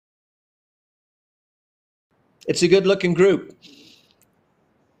It's a good-looking group.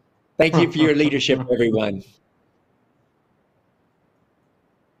 Thank you for your leadership, everyone.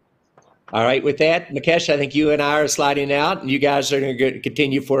 All right, with that, Mukesh, I think you and I are sliding out, and you guys are going to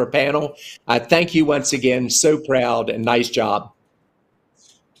continue for a panel. Thank you once again. So proud and nice job.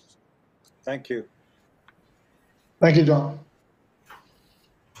 Thank you. Thank you, John.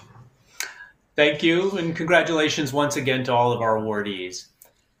 Thank you, and congratulations once again to all of our awardees.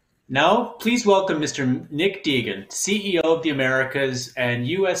 Now, please welcome Mr. Nick Deegan, CEO of the Americas and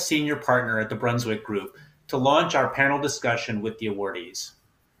U.S. Senior Partner at the Brunswick Group, to launch our panel discussion with the awardees.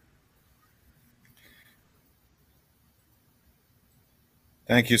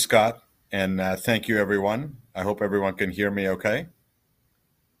 Thank you, Scott, and thank you, everyone. I hope everyone can hear me okay.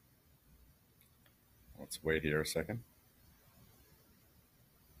 Let's wait here a second.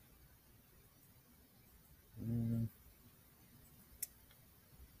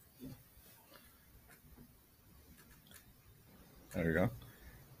 There we go.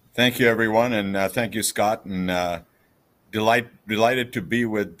 Thank you, everyone, and thank you, Scott, and delighted to be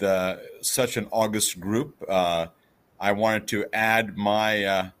with such an august group. I wanted to add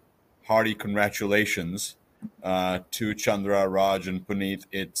my hearty congratulations to Chandra, Raj, and Punit.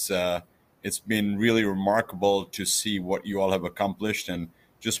 It's been really remarkable to see what you all have accomplished, and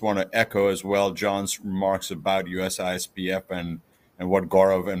just want to echo as well John's remarks about USISPF and what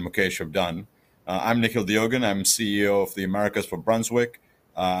Gaurav and Mukesh have done. I'm Nikhil Diogan. I'm CEO of the Americas for Brunswick,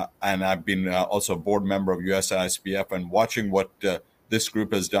 and I've been also a board member of USISPF, and watching what this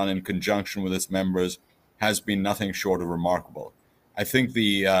group has done in conjunction with its members has been nothing short of remarkable. I think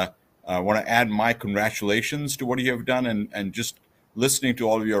I want to add my congratulations to what you have done, and just listening to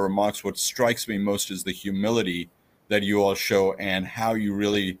all of your remarks, what strikes me most is the humility that you all show and how you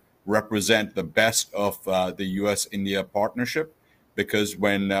really represent the best of the U.S.-India partnership. Because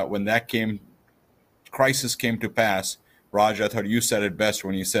when that crisis came to pass, Raj, I thought you said it best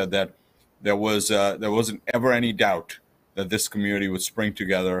when you said that there wasn't ever any doubt that this community would spring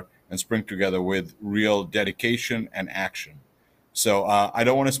together with real dedication and action. So I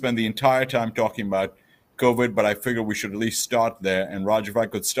don't want to spend the entire time talking about COVID, but I figure we should at least start there. And Raj, if I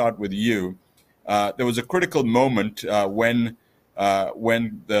could start with you, there was a critical moment when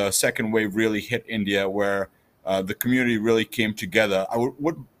the second wave really hit India, where the community really came together. I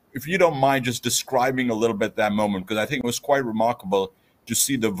would, if you don't mind, just describing a little bit that moment, because I think it was quite remarkable to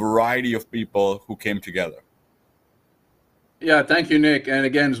see the variety of people who came together. Yeah, thank you, Nick. And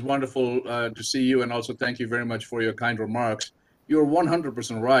again, it's wonderful to see you, and also thank you very much for your kind remarks. You're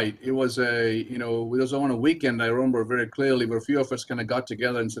 100% right. It was it was on a weekend, I remember very clearly, where a few of us kind of got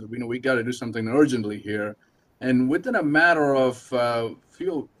together and said, we got to do something urgently here. And within a matter of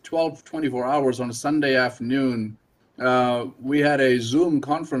 12, 24 hours on a Sunday afternoon, we had a Zoom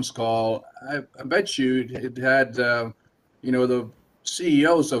conference call. I bet you it had, the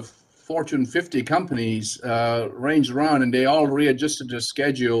CEOs of Fortune 50 companies ranged around, and they all readjusted their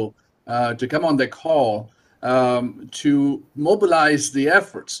schedule to come on the call to mobilize the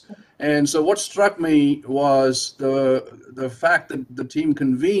efforts. And so what struck me was the fact that the team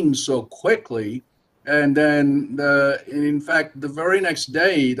convened so quickly. And then, in fact, the very next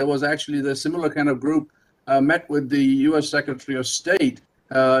day, there was actually the similar kind of group met with the U.S. Secretary of State.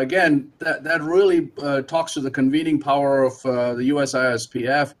 Again, that really talks to the convening power of the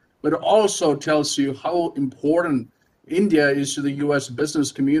USISPF, but it also tells you how important India is to the U.S.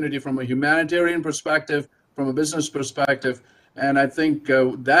 business community from a humanitarian perspective, from a business perspective. And I think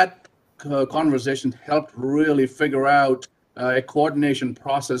that conversation helped really figure out a coordination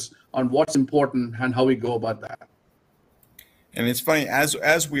process on what's important and how we go about that. And it's funny,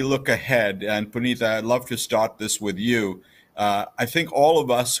 as we look ahead, and Punit, I'd love to start this with you. I think all of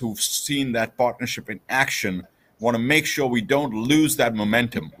us who've seen that partnership in action want to make sure we don't lose that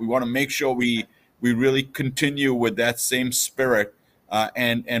momentum. We want to make sure we really continue with that same spirit.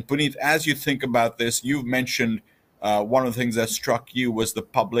 And Punit, as you think about this, you've mentioned one of the things that struck you was the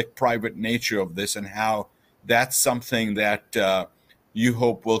public-private nature of this, and how that's something that you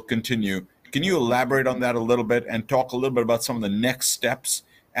hope will continue. Can you elaborate on that a little bit and talk a little bit about some of the next steps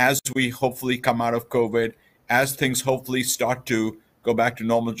as we hopefully come out of COVID, as things hopefully start to go back to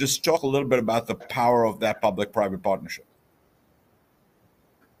normal? Just talk a little bit about the power of that public-private partnership.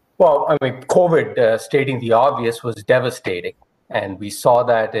 Well, I mean, COVID, stating the obvious, was devastating. And we saw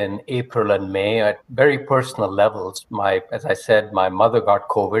that in April and May at very personal levels. As I said, my mother got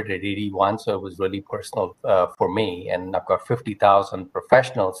COVID at 81, so it was really personal for me. And I've got 50,000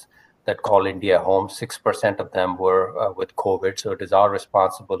 professionals that call India home. 6% of them were with COVID. So it is our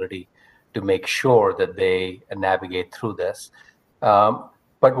responsibility to make sure that they navigate through this.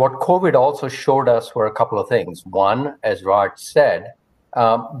 But what COVID also showed us were a couple of things. One, as Raj said,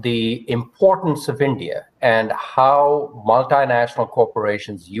 the importance of India and how multinational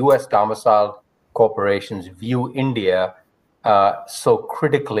corporations, US domiciled corporations, view India so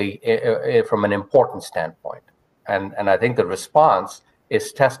critically from an importance standpoint. And I think the response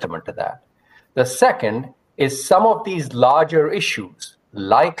is testament to that. The second is some of these larger issues,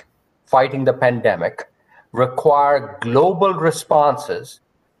 like fighting the pandemic, require global responses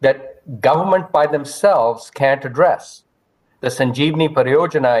that government by themselves can't address. The Sanjeevani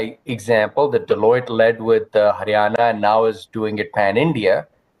Pariyojana example that Deloitte led with Haryana and now is doing it pan-India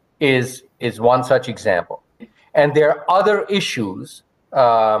is one such example. And there are other issues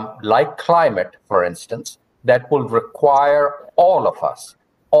like climate, for instance, that will require all of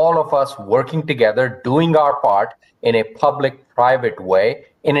us working together, doing our part in a public-private way,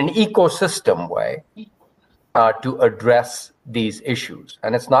 in an ecosystem way, to address these issues.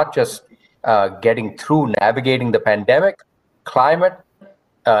 And it's not just getting through navigating the pandemic, climate,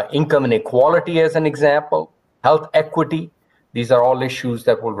 income inequality as an example, health equity. These are all issues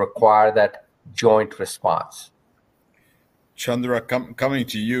that will require that joint response. Chandra, coming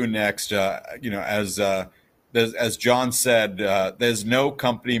to you next, as John said, there's no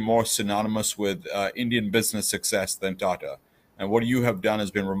company more synonymous with Indian business success than Tata. And what you have done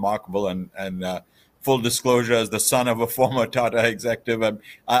has been remarkable. And full disclosure, as the son of a former Tata executive,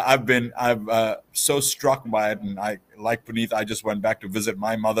 I'm so struck by it. And like Punit, I just went back to visit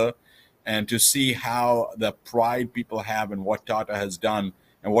my mother, and to see how the pride people have in what Tata has done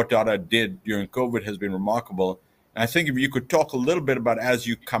and what Tata did during COVID has been remarkable. And I think if you could talk a little bit about, as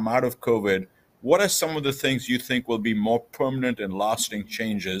you come out of COVID, what are some of the things you think will be more permanent and lasting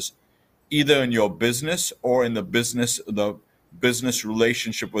changes, either in your business or in the business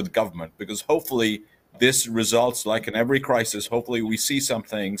relationship with government? Because hopefully this results, like in every crisis, hopefully we see some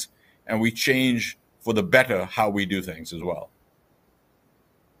things and we change for the better how we do things as well.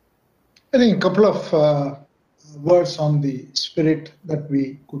 I think a couple of words on the spirit that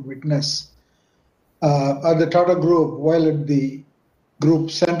we could witness. At the Tata Group, while at the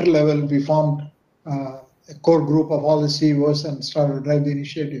group central level, we formed a core group of all the CEOs and started to drive the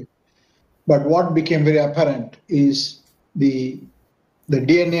initiative. But what became very apparent is the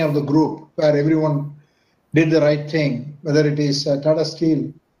DNA of the group, where everyone did the right thing, whether it is Tata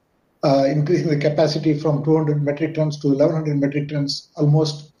Steel increasing the capacity from 200 metric tons to 1,100 metric tons,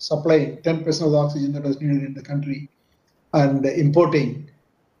 almost supplying 10% of the oxygen that was needed in the country, and importing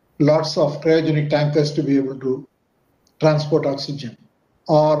lots of cryogenic tankers to be able to transport oxygen,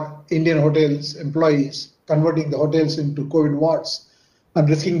 or Indian hotels employees converting the hotels into COVID wards and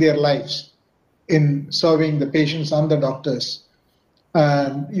risking their lives in serving the patients and the doctors.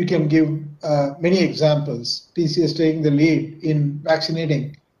 And you can give many examples. TCS taking the lead in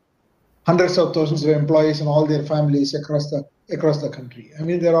vaccinating hundreds of thousands of employees and all their families across the country. I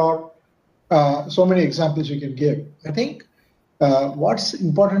mean, there are so many examples you can give. I think what's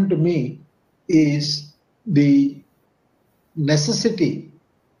important to me is the necessity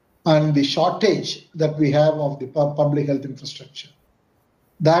and the shortage that we have of the public health infrastructure.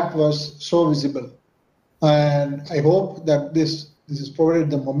 That was so visible. And I hope that this has provided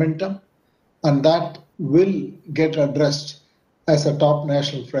the momentum, and that will get addressed as a top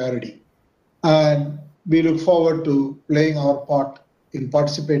national priority. And we look forward to playing our part in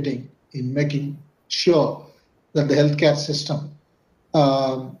participating in making sure that the healthcare system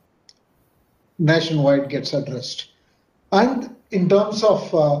nationwide gets addressed. And in terms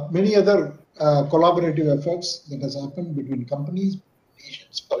of many other collaborative efforts that has happened between companies,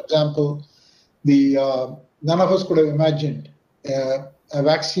 nations, for example, none of us could have imagined a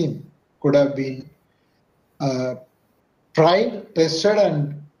vaccine could have been tried, tested,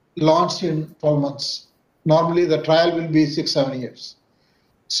 and launched in 12 months. Normally, the trial will be 6-7 years.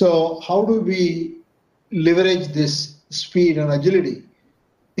 So how do we leverage this speed and agility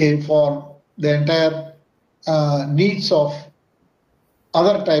for the entire needs of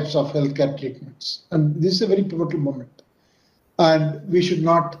other types of healthcare treatments? And this is a very pivotal moment. And we should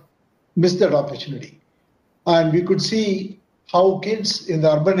not miss that opportunity. And we could see how kids in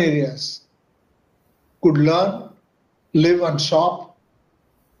the urban areas could learn, live and shop,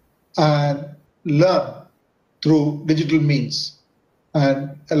 and learn through digital means.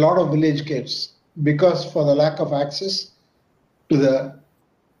 And a lot of village kids, because for the lack of access to the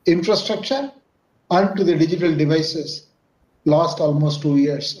infrastructure and to the digital devices, lost almost 2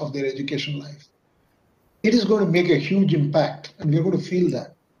 years of their education life. It is going to make a huge impact, and we're going to feel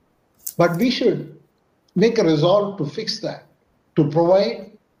that. But we should make a resolve to fix that, to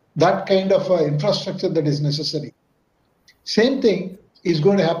provide that kind of infrastructure that is necessary. Same thing is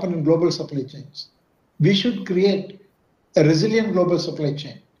going to happen in global supply chains. We should create a resilient global supply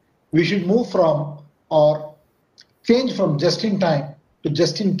chain. We should move from or change from just-in-time to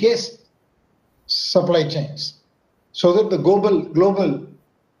just-in-case supply chains so that the global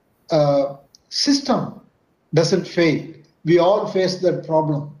system doesn't fail. We all face that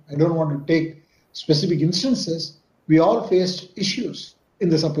problem. I don't want to take specific instances. We all faced issues in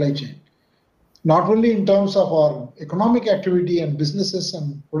the supply chain, not only in terms of our economic activity and businesses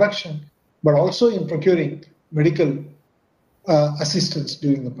and production, but also in procuring medical assistance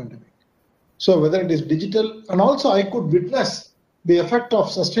during the pandemic. So whether it is digital, and also I could witness the effect of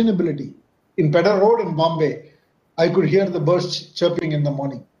sustainability. In Pedder Road in Bombay, I could hear the birds chirping in the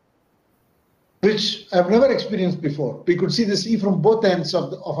morning, which I've never experienced before. We could see the sea from both ends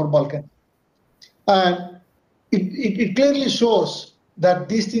of our balcony. And it clearly shows that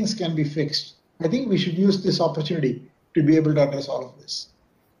these things can be fixed. I think we should use this opportunity to be able to address all of this.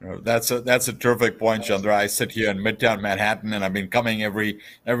 That's a terrific point, Chandra. I sit here in Midtown Manhattan, and I've been coming every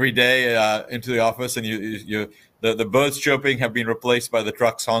day into the office, and the birds chirping have been replaced by the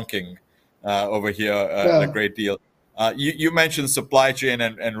trucks honking over here a great deal. You mentioned supply chain,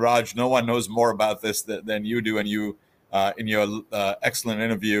 and Raj, no one knows more about this than you do, and you in your excellent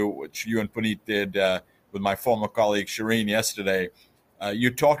interview, which you and Punit did with my former colleague Shireen yesterday,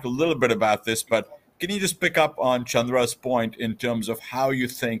 you talked a little bit about this, but can you just pick up on Chandra's point in terms of how you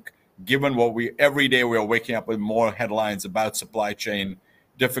think, given what every day we are waking up with more headlines about supply chain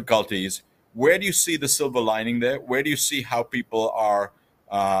difficulties, where do you see the silver lining there? Where do you see how people are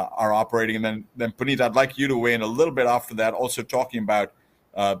operating? And then Punit, I'd like you to weigh in a little bit after that, also talking about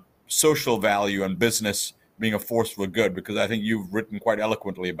social value and business being a force for good, because I think you've written quite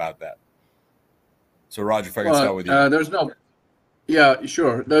eloquently about that. So Raj, if I can start with you. Yeah,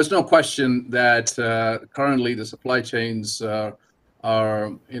 sure. There's no question that currently the supply chains are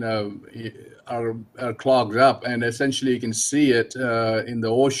clogged up, and essentially you can see it in the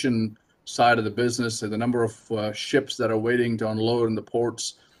ocean side of the business. The number of ships that are waiting to unload in the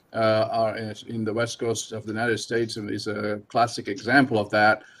ports are in the west coast of the United States, and is a classic example of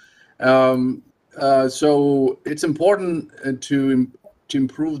that. So it's important to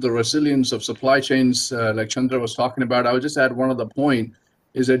improve the resilience of supply chains, like Chandra was talking about. I would just add one other point,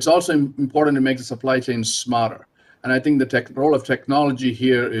 is it's also important to make the supply chains smarter. And I think the role of technology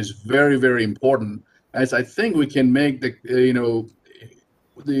here is very, very important, as I think we can make the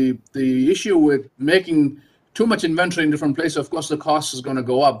issue with making too much inventory in different places. Of course, the cost is going to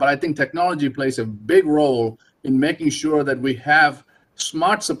go up, but I think technology plays a big role in making sure that we have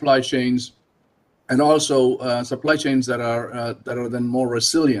smart supply chains, and also supply chains that are then more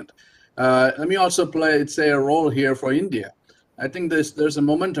resilient. Let me also say a role here for India. I think there's a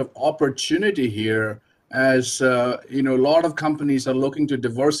moment of opportunity here, as a lot of companies are looking to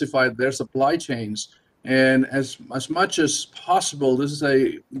diversify their supply chains, and as much as possible, this is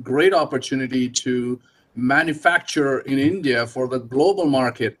a great opportunity to manufacture in India for the global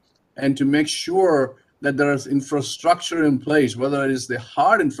market, and to make sure that there is infrastructure in place, whether it is the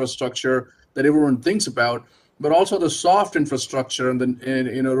hard infrastructure that everyone thinks about, but also the soft infrastructure, and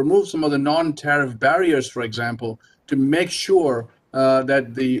remove some of the non-tariff barriers, for example, to make sure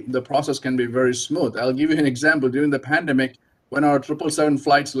that the process can be very smooth. I'll give you an example. During the pandemic, when our 777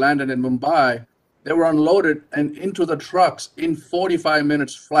 flights landed in Mumbai, they were unloaded and into the trucks in 45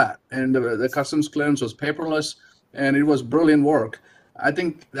 minutes flat, and the customs clearance was paperless, and it was brilliant work. I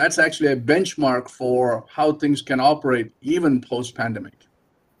think that's actually a benchmark for how things can operate even post-pandemic.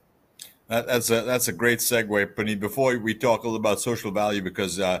 That's a great segue, Punit. Before we talk a little about social value,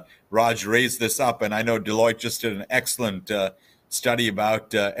 because Raj raised this up, and I know Deloitte just did an excellent study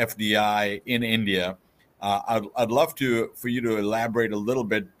about FDI in India. I'd love for you to elaborate a little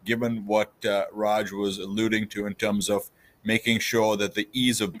bit, given what Raj was alluding to in terms of making sure that the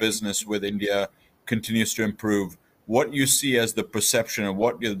ease of business with India continues to improve. What you see as the perception, and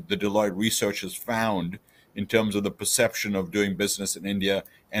what the Deloitte research has found in terms of the perception of doing business in India,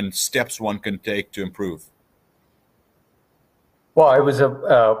 and steps one can take to improve? Well, it was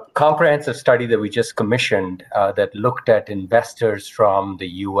a comprehensive study that we just commissioned that looked at investors from the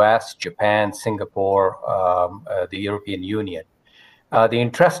US, Japan, Singapore, the European Union. The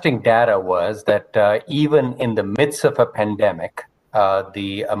interesting data was that even in the midst of a pandemic,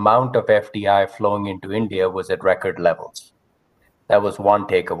 the amount of FDI flowing into India was at record levels. That was one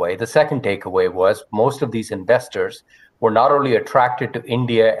takeaway. The second takeaway was most of these investors were not only attracted to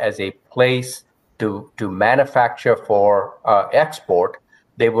India as a place to manufacture for export,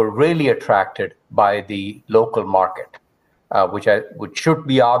 they were really attracted by the local market, which should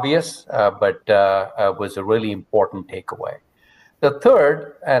be obvious, but was a really important takeaway. The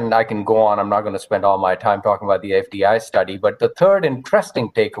third, and I can go on, I'm not going to spend all my time talking about the FDI study, but the third interesting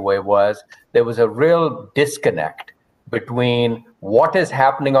takeaway was there was a real disconnect between what is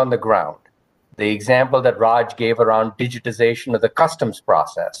happening on the ground. The example that Raj gave around digitization of the customs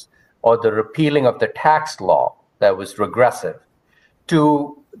process or the repealing of the tax law that was regressive,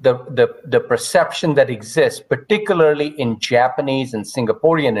 to the perception that exists, particularly in Japanese and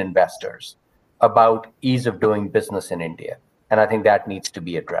Singaporean investors, about ease of doing business in India. And I think that needs to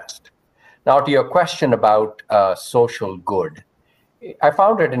be addressed. Now, to your question about social good, I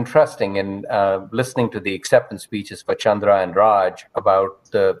found it interesting in listening to the acceptance speeches for Chandra and Raj about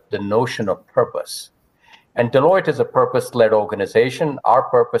the notion of purpose. And Deloitte is a purpose-led organization. Our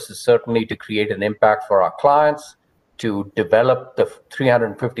purpose is certainly to create an impact for our clients, to develop the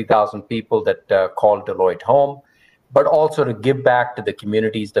 350,000 people that call Deloitte home, but also to give back to the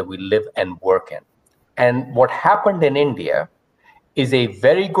communities that we live and work in. And what happened in India is a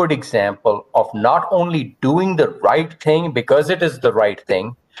very good example of not only doing the right thing because it is the right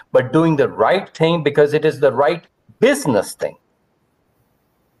thing, but doing the right thing because it is the right business thing.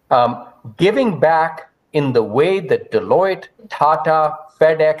 Giving back in the way that Deloitte, Tata,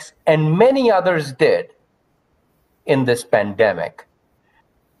 FedEx, and many others did in this pandemic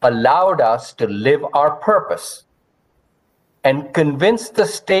allowed us to live our purpose and convince the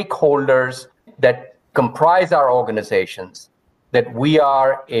stakeholders that comprise our organizations that we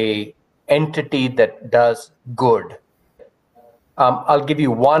are an entity that does good. I'll give you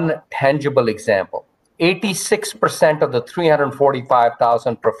one tangible example. 86% of the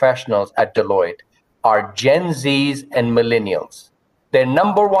 345,000 professionals at Deloitte are Gen Zs and millennials. Their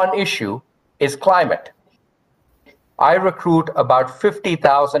number one issue is climate. I recruit about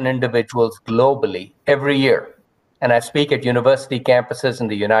 50,000 individuals globally every year, and I speak at university campuses in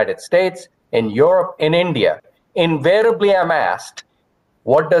the United States, in Europe, in India. Invariably, I'm asked,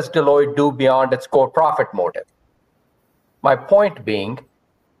 what does Deloitte do beyond its core profit motive? My point being,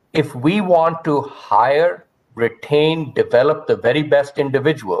 if we want to hire, retain, develop the very best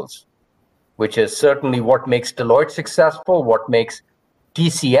individuals, which is certainly what makes Deloitte successful, what makes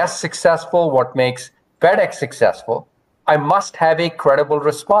TCS successful, what makes FedEx successful, I must have a credible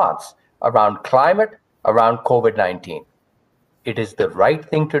response around climate, around COVID-19. It is the right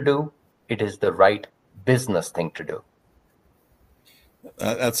thing to do. It is the right business thing to do.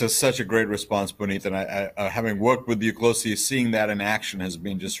 That's such a great response, Punit. And I having worked with you closely, seeing that in action has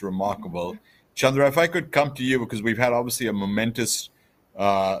been just remarkable. Chandra, if I could come to you, because we've had obviously a momentous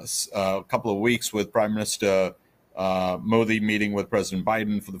couple of weeks with Prime Minister Modi meeting with President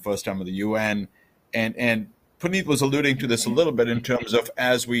Biden for the first time at the UN. And Punit was alluding to this a little bit in terms of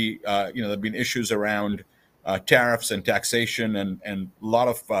as we, there have been issues around tariffs and taxation and a lot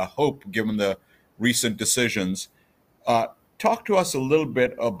of hope given the recent decisions. Talk to us a little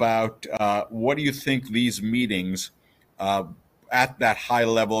bit about what do you think these meetings at that high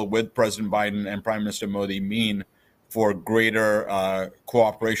level with President Biden and Prime Minister Modi mean for greater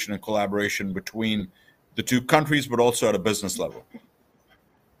cooperation and collaboration between the two countries, but also at a business level?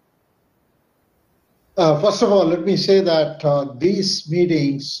 First of all, let me say that these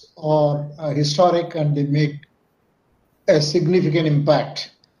meetings are historic and they make a significant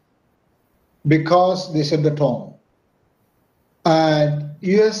impact because they set the tone. And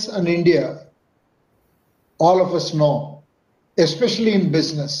US and India, all of us know, especially in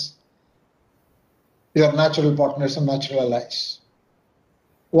business, they are natural partners and natural allies.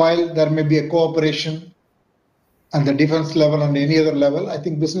 While there may be a cooperation at the defense level and any other level, I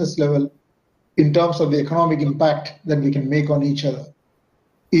think business level, in terms of the economic impact that we can make on each other,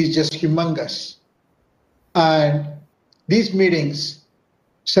 is just humongous. And these meetings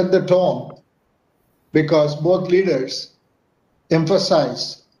set the tone because both leaders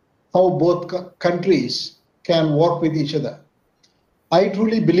emphasize how both countries can work with each other. I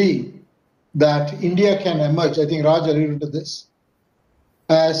truly believe that India can emerge, I think Raj alluded to this,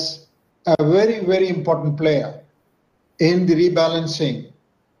 as a very, very important player in the rebalancing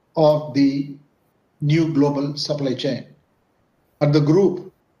of the new global supply chain. At the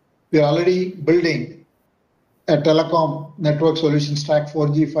group, we are already building a telecom network solution stack,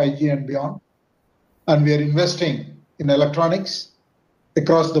 4G, 5G and beyond. And we are investing in electronics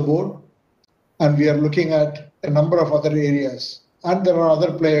across the board. And we are looking at a number of other areas. And there are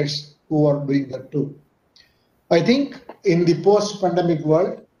other players who are doing that too. I think in the post-pandemic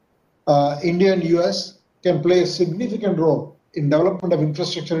world, India and US can play a significant role in development of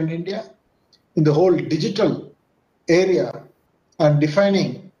infrastructure in India, in the whole digital area, and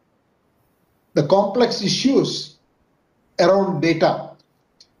defining the complex issues around data.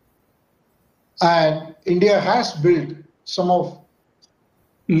 And India has built some of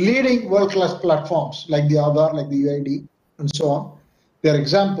leading world-class platforms like the Aadhaar, like the UID, and so on. They are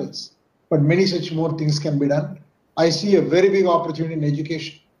examples, but many such more things can be done. I see a very big opportunity in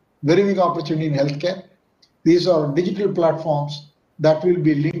education, very big opportunity in healthcare. These are digital platforms that will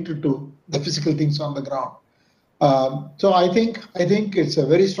be linked to the physical things on the ground. So I think it's a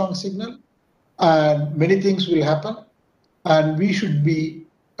very strong signal, and many things will happen, and we should be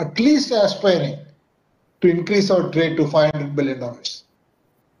at least aspiring to increase our trade to $500 billion. There's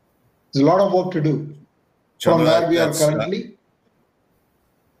a lot of work to do from where we are currently.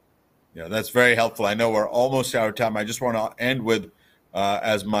 Yeah, that's very helpful. I know we're almost out of time. I just want to end with,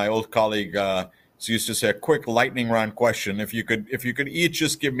 as my old colleague used to say, a quick lightning round question. If you could each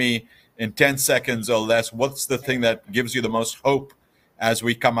just give me in 10 seconds or less, what's the thing that gives you the most hope as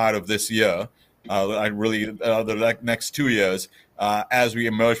we come out of this year? The next 2 years, as we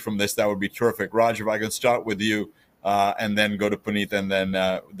emerge from this, that would be terrific. Raj, if I can start with you, and then go to Punit, and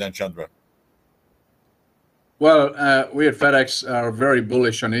then Chandra. Well, we at FedEx are very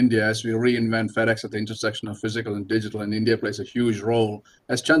bullish on India as we reinvent FedEx at the intersection of physical and digital, and India plays a huge role.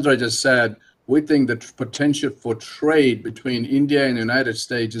 As Chandra just said, we think the potential for trade between India and the United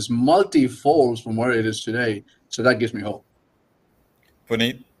States is multi-fold from where it is today. So that gives me hope.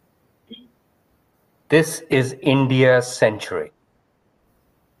 Punit? This is India's century.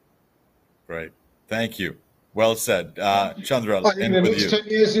 Great. Thank you. Well said. Chandra, I think the next 10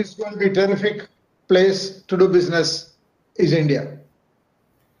 years is going to be a terrific place to do business is India.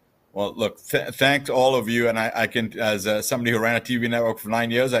 Well, look, thanks all of you. And I can, as somebody who ran a TV network for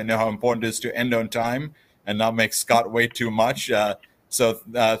 9 years, I know how important it is to end on time and not make Scott wait too much. So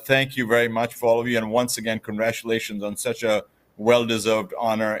thank you very much for all of you. And once again, congratulations on such a well-deserved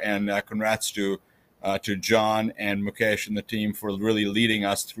honor, and congrats to John and Mukesh and the team for really leading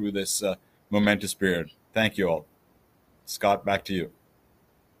us through this momentous period. Thank you all. Scott, back to you.